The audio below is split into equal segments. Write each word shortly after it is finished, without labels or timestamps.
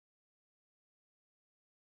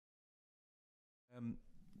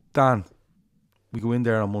Dan, we go in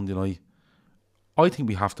there on Monday night. I think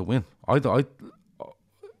we have to win. I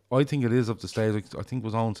think it is up the stage. Like, I think it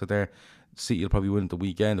was on to there. City will probably win at the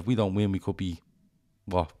weekend. If we don't win, we could be,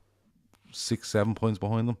 6-7 points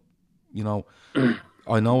behind them. You know,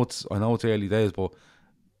 I know it's early days, but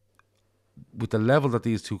with the level that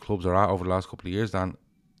these two clubs are at over the last couple of years, Dan,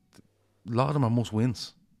 a lot of them are must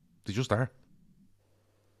wins. They just are.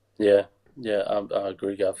 Yeah, yeah, I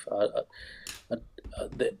agree, Gav.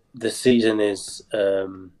 The season is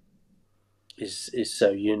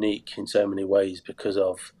so unique in so many ways because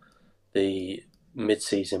of the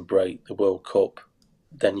mid-season break, the World Cup.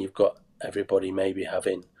 Then you've got everybody maybe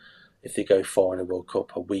having, if they go far in the World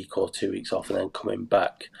Cup, a week or 2 weeks off and then coming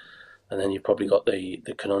back. And then you've probably got the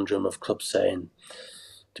conundrum of clubs saying,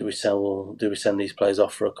 do we send these players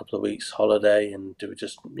off for a couple of weeks holiday, and do we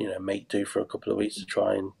just make do for a couple of weeks to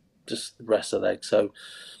try and just rest their legs? So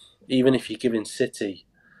even if you're giving City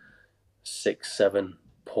 6-7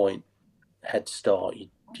 point head start,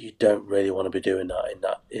 you don't really want to be doing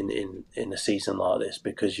that in a season like this,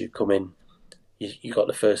 because you come in, you got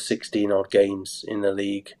the first 16 odd games in the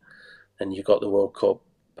league, and you got the World Cup,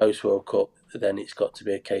 post World Cup. Then it's got to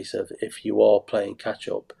be a case of, if you are playing catch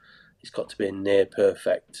up, it's got to be a near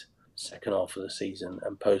perfect second half of the season.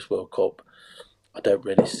 And post World Cup, I don't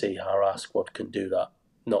really see how our squad can do that.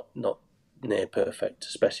 Not near perfect,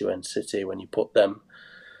 especially when City, when you put them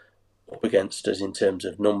up against us in terms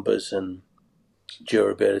of numbers and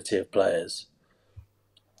durability of players,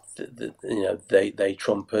 they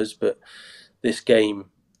trump us. But this game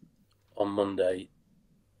on Monday,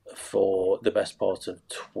 for the best part of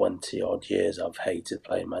 20 odd years, I've hated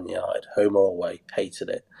playing Man United, home or away, hated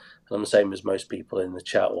it. And I'm the same as most people in the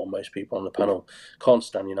chat, or most people on the panel. Can't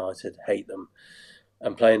stand United, hate them,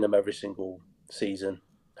 and playing them every single season,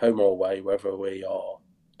 home or away, whether we are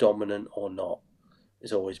dominant or not,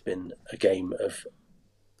 has always been a game of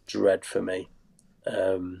dread for me.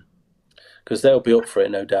 Because they'll be up for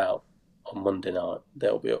it, no doubt, on Monday night.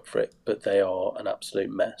 They'll be up for it, but they are an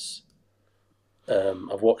absolute mess.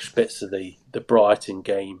 I've watched bits of the Brighton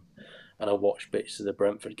game, and I watched bits of the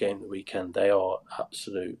Brentford game the weekend. They are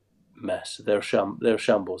absolute mess. They're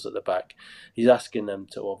shambles at the back. He's asking them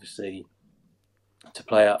to obviously to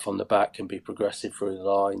play out from the back and be progressive through the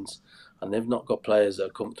lines, and they've not got players that are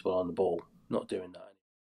comfortable on the ball. Not doing that.